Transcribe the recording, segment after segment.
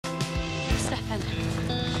Stefan.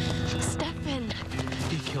 Stefan.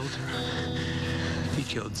 He killed her. He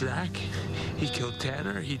killed Zach. He killed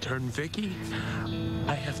Tanner. He turned Vicky.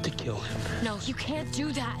 I have to kill him. No, you can't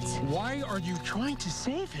do that. Why are you trying to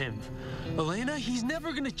save him? Elena, he's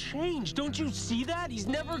never gonna change. Don't you see that? He's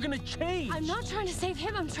never gonna change. I'm not trying to save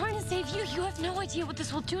him. I'm trying to save you. You have no idea what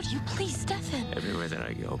this will do to you. Please, Stefan. Everywhere that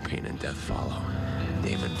I go, pain and death follow.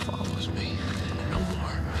 Damon follows me. No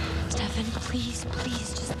more. Stefan, please,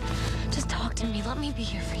 please, just talk to me. Let me be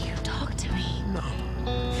here for you. Talk to me. No.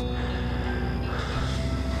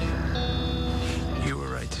 You were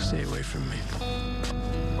right to stay away from me.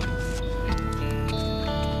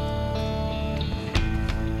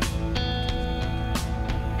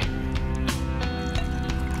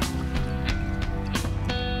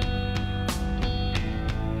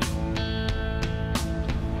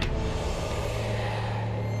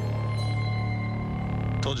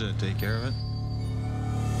 Told you to take care of it.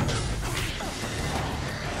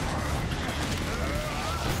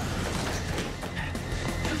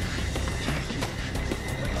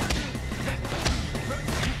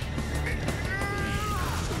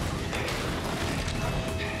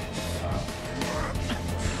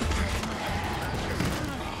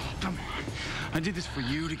 Come on. I did this for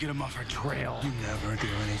you to get him off our trail. You never do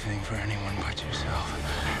anything for anyone but yourself.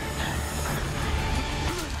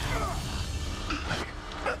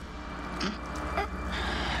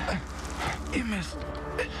 You missed.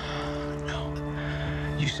 No.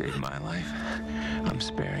 You saved my life. I'm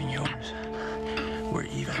sparing yours.